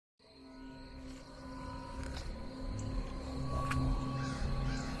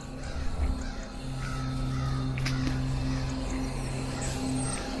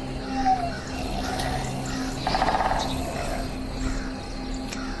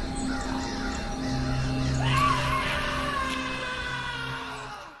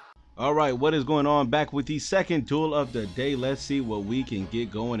All right, what is going on? Back with the second duel of the day. Let's see what we can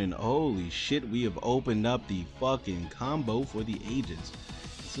get going. And holy shit, we have opened up the fucking combo for the agents.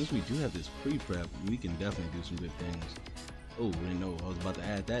 Since we do have this pre-prep, we can definitely do some good things. Oh, I didn't know I was about to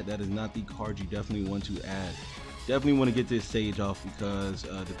add that. That is not the card you definitely want to add. Definitely want to get this Sage off because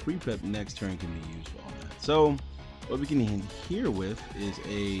the pre-prep next turn can be used for all that. So what we can end here with is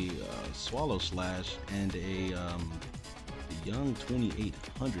a Swallow Slash and a Young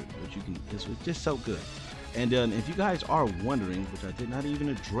 2800, which you can, it's just so good. And if you guys are wondering, which I did not even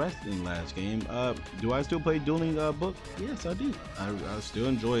address in last game, do I still play dueling book? Yes, I do. I still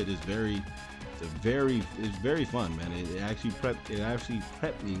enjoy it. It's very fun, man. It actually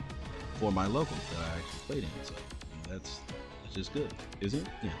prepped me for my local that I actually played in. So that's just good, isn't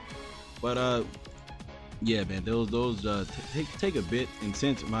it? Yeah. But yeah, man, those take a bit, and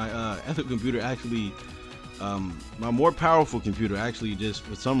since my other computer actually, my more powerful computer actually just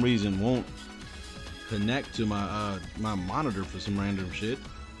for some reason won't connect to my my monitor for some random shit,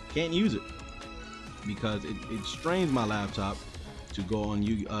 can't use it because it strains my laptop to go on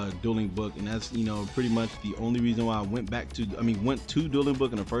dueling book, and that's, you know, pretty much the only reason why I went to dueling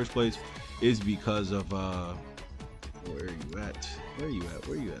book in the first place is because of where are you at?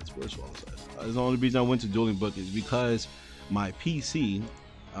 Where's Swallow Slash? That's the only reason I went to dueling book is because my PC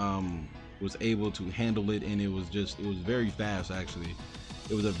was able to handle it, and it was very fast. Actually,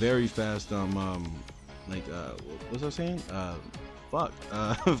 it was a very fast like what was I saying?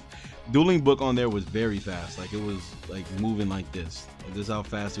 Dueling book on there was very fast. Like it was like moving like this. This is how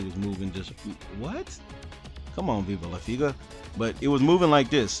fast it was moving. Just what? Come on, Viva La Figa. But it was moving like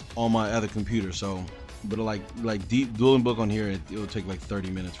this on my other computer. So, but like deep dueling book on here, it will take like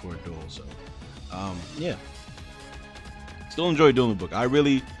 30 minutes for a duel. So, yeah. Still enjoy dueling book. I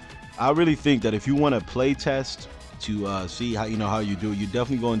really think that if you want to play test to see how you do it, you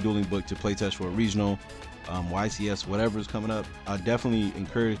definitely go on dueling book to play test for a regional, YCS, whatever is coming up. I definitely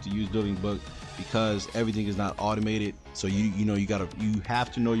encourage to use dueling book because everything is not automated. So you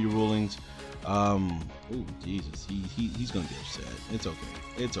have to know your rulings. Oh Jesus, he's gonna be upset. It's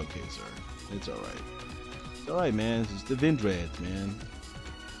okay, sir. It's all right, man. It's the Vendread, man.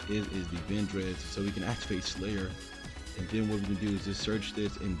 It is the Vendread, so we can activate Slayer. And then what we can do is just search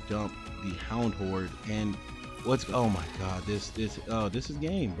this and dump the Hound Horde. And oh my god, this is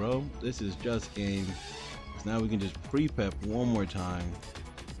game, bro. This is just game. So now we can just pre-prep one more time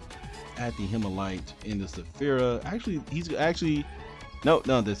at the Himalite in the Saphira. Actually, no,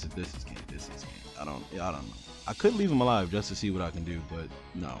 this is game. I don't know. I could leave him alive just to see what I can do, but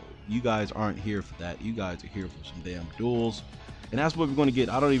no, you guys aren't here for that. You guys are here for some damn duels, and that's what we're going to get.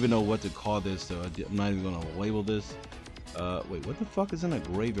 I don't even know what to call this, so I'm not even going to label this. Wait, what the fuck is in a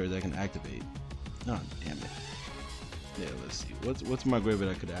graveyard that can activate? Oh, damn it. Yeah, let's see. What's my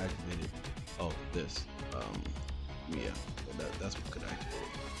graveyard that could activate it? Oh, this. Yeah, that's what could activate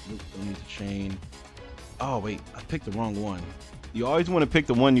it. Nope, don't need to chain. Oh, wait, I picked the wrong one. You always want to pick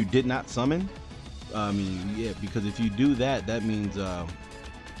the one you did not summon. I mean, yeah, because if you do that, that means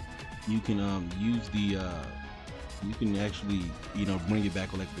you can use the you can actually, you know, bring it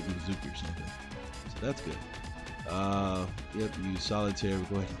back with like the Mizuki or something. So that's good. Yep, use solitaire. We'll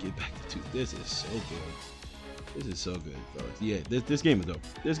go ahead and get back to 2. This is so good. This is so good, fellas. Yeah, this game is over.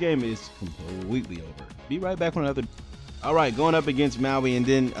 This game is completely over. Be right back with another. All right, going up against Maui, and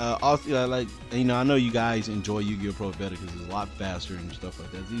then also like, you know, I know you guys enjoy Yu-Gi-Oh! Pro better because it's a lot faster and stuff like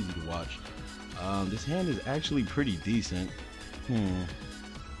that. It's easy to watch. This hand is actually pretty decent.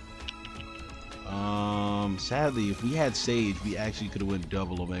 Sadly, if we had Sage, we actually could have went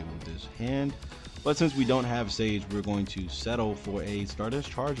double Omega with this hand. But since we don't have Sage, we're going to settle for a Stardust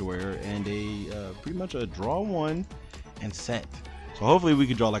Chargeware and a pretty much a draw one and set. So hopefully we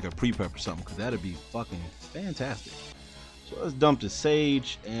could draw like a pre-prep or something, because that'd be fucking fantastic. So let's dump the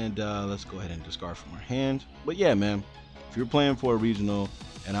Sage and let's go ahead and discard from our hand. But yeah, man, if you're playing for a regional,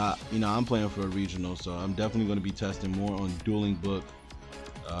 and I'm playing for a regional, so I'm definitely going to be testing more on dueling book.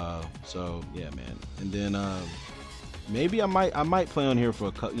 So yeah, man, and then maybe I might play on here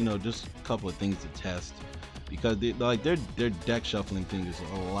for just a couple of things to test, because their deck shuffling thing is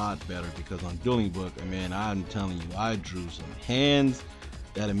a lot better, because on dueling book, man, I'm telling you, I drew some hands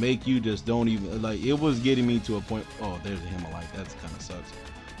that'll make you just don't even, like, it was getting me to a point. Oh, there's a Himalite. That's kind of sucks,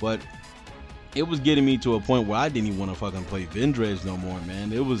 but it was getting me to a point where I didn't even want to fucking play Vendread no more,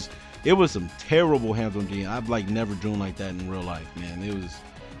 man. It was some terrible hands on game. I've like never drawn like that in real life, man.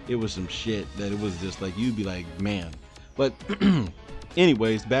 It was some shit that it was just like, you'd be like, man. But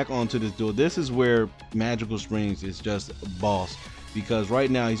anyways, back onto this duel. This is where Magical Springs is just boss, because right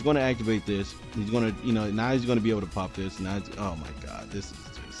now he's going to activate this. He's going to, now he's going to be able to pop this. Now, oh my god, this is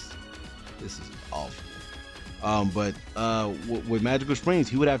just, This is awful. But with Magical Springs,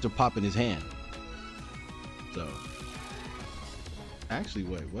 he would have to pop in his hand. So, actually,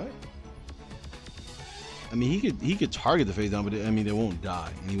 wait, what? I mean, he could target the face down, but I mean, it won't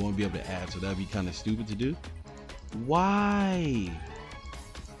die, and he won't be able to add. So that'd be kind of stupid to do. Why?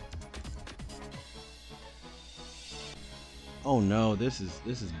 Oh no, this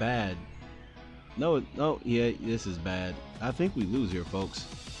is bad. No, yeah, this is bad. I think we lose here, folks.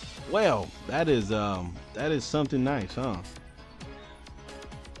 Well, that is something nice, huh?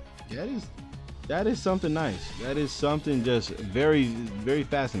 That is something nice. That is something just very, very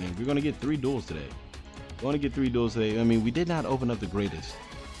fascinating. We're gonna get 3 duels today. We're gonna get 3 duels today. I mean, we did not open up the greatest,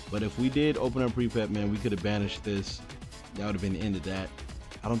 but if we did open up pre-pep, man, we could have banished this. That would have been the end of that.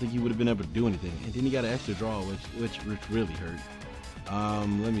 I don't think he would have been able to do anything. And then he got an extra draw, which really hurt.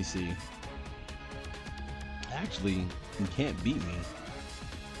 Let me see. Actually, he can't beat me.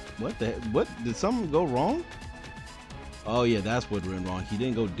 What the heck? What? Did something go wrong? Oh yeah, that's what went wrong. He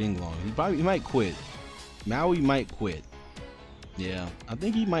didn't go ding long. He might quit. Maui might quit. Yeah, I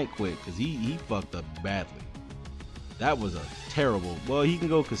think he might quit because he fucked up badly. That was a terrible. Well, he can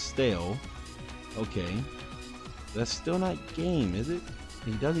go Castell. Okay. That's still not game, is it?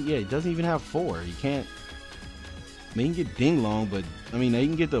 He doesn't. Yeah, he doesn't even have 4. He can't. I mean, he can get ding long, but I mean, they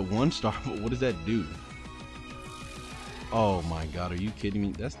can get the 1-star. But what does that do? Oh my god, are you kidding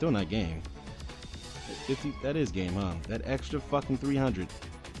me? That's still not game. 50, that is game, huh? That extra fucking 300.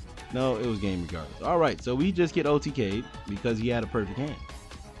 No, it was game regardless. All right, so we just get OTK'd because he had a perfect hand.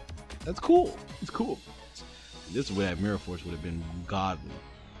 That's cool. It's cool. This is where that Mirror Force would have been godly.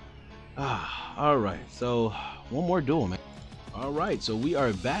 All right, so one more duel, man. All right, so we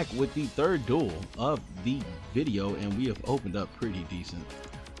are back with the 3rd duel of the video, and we have opened up pretty decent.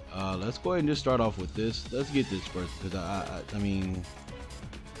 Let's go ahead and just start off with this. Let's get this first because I mean,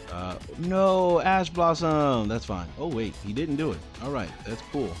 no, Ash Blossom. That's fine. Oh wait, he didn't do it. All right, that's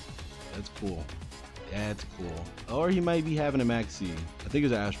cool. That's cool. That's cool. Or he might be having a Max C. I think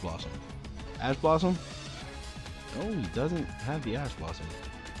it's an Ash Blossom. Ash Blossom? Oh, he doesn't have the Ash Blossom.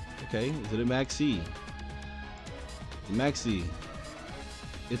 Okay, is it a Max C? The Max C.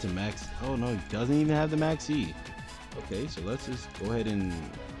 It's a Max. Oh no, he doesn't even have the Max C. Okay, so let's just go ahead and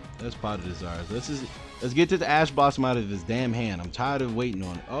let's pot of desires. Let's get this Ash Blossom out of his damn hand. I'm tired of waiting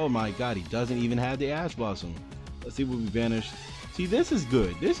on it. Oh my god, he doesn't even have the Ash Blossom. Let's see what we banished. See, this is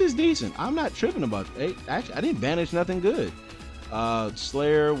good. This is decent. I'm not tripping about it. Hey, actually, I didn't banish nothing good.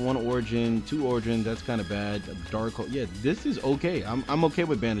 Slayer, 1 Origin, 2 Origin. That's kind of bad. Dark Hole. Yeah, this is okay. I'm okay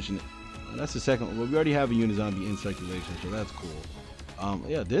with banishing it. That's the second one. Well, we already have a Unizombie in circulation, so that's cool.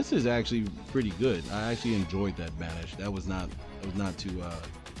 Yeah, this is actually pretty good. I actually enjoyed that banish. That was not too.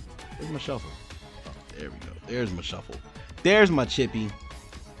 Where's my shuffle? Oh, there we go. There's my shuffle. There's my chippy.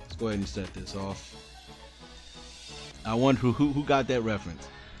 Let's go ahead and set this off. I wonder who got that reference.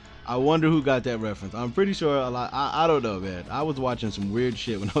 I wonder who got that reference. I'm pretty sure a lot. I don't know, man. I was watching some weird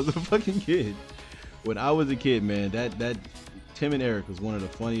shit when I was a fucking kid. When I was a kid, man, that Tim and Eric was one of the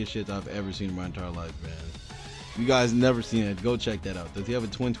funniest shits I've ever seen in my entire life, man. You guys never seen it, go check that out. Does he have a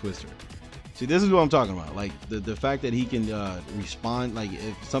twin twister? See, this is what I'm talking about. Like the fact that he can respond, like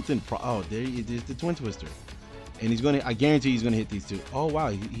if something. Oh, there it is, the twin twister, and he's gonna. I guarantee he's gonna hit these 2. Oh wow,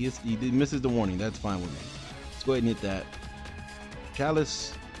 he misses the warning. That's fine with me. Let's go ahead and hit that.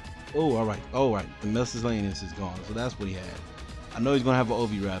 Chalice. Oh, all right. The miscellaneous is gone, so that's what he had. I know he's gonna have an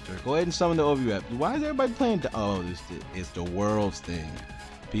Oviraptor. Go ahead and summon the Oviraptor. Why is everybody playing? Oh, it's the Worlds thing.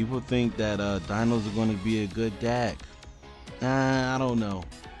 People think that dinos are going to be a good deck. I don't know.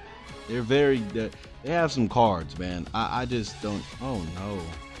 They have some cards, man. I just don't. Oh no.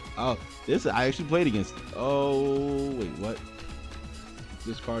 Oh, this I actually played against. Oh wait, what?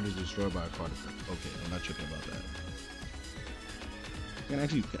 This card is destroyed by a card effect. Okay, I'm not tripping about that.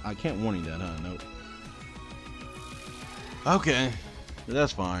 I can't warning that, huh? Nope. Okay,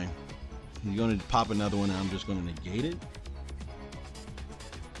 that's fine. He's gonna pop another one, and I'm just gonna negate it.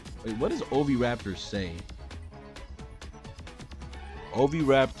 Wait, what does Oviraptor say?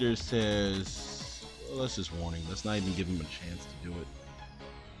 Oviraptor says, well, let's just warning. Let's not even give him a chance to do it.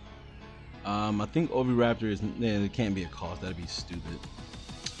 I think Oviraptor is, it can't be a cost. That'd be stupid.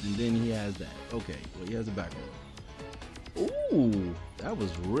 And then he has that. Okay, well, he has a back row. Ooh, that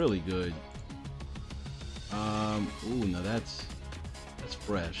was really good. Ooh, now that's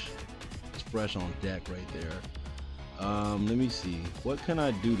fresh. It's fresh on deck right there. Let me see. What can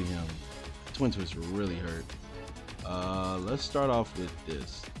I do to him? Twin Twister really hurt. Let's start off with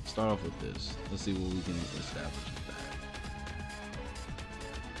this. Let's see what we can establish with that.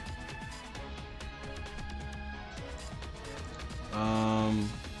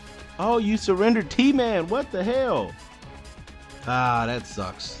 Oh, you surrendered T-Man. What the hell? Ah, that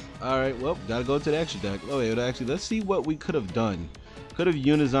sucks. All right, well, gotta go to the extra deck. Oh, wait, actually, let's see what we could have done. Could have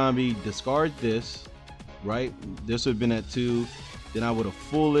Unizombie discard this, right? This would have been at 2. Then I would have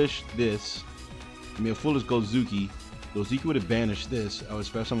Foolish this. I mean, a Foolish Gozuki. Gozuki would have banished this. I would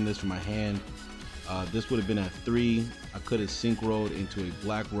special summon this from my hand. This would have been at 3. I could have synchroed into a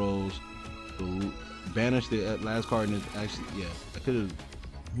Black Rose. Banished the last card. And actually, yeah, I could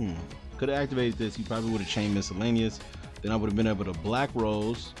have activated this. He probably would have chained Miscellaneous. Then I would have been able to Black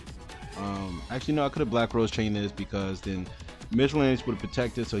Rose. Actually, no, I could have Black Rose chained this because then Miscellaneous would have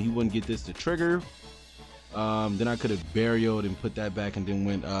protected, so he wouldn't get this to trigger. Then I could have burialed and put that back, and then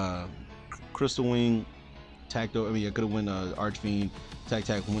went Crystal Wing, Tacto. I mean, I could have went Archfiend, Tac,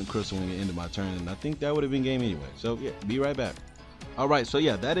 went Crystal Wing, and ended my turn, and I think that would have been game anyway. So yeah, be right back. All right, so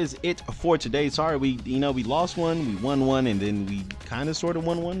yeah, that is it for today. Sorry, we lost one, we won one, and then we kind of sort of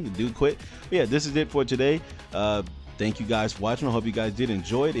won one. The dude quit. But yeah, this is it for today. Thank you guys for watching. I hope you guys did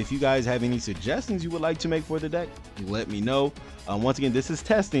enjoy it. If you guys have any suggestions you would like to make for the deck, let me know. Once again, this is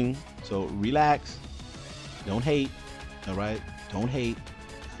testing, so relax. Don't hate. All right, don't hate.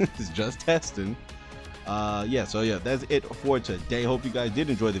 It's just testing. Yeah, so yeah, that's it for today. Hope you guys did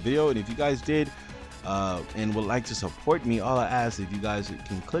enjoy the video, and if you guys did and would like to support me, all I ask, if you guys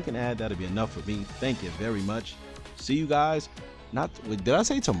can click an ad, that'll be enough for me. Thank you very much. See you guys. Did I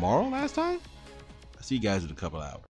say tomorrow last time? I'll see you guys in a couple hours.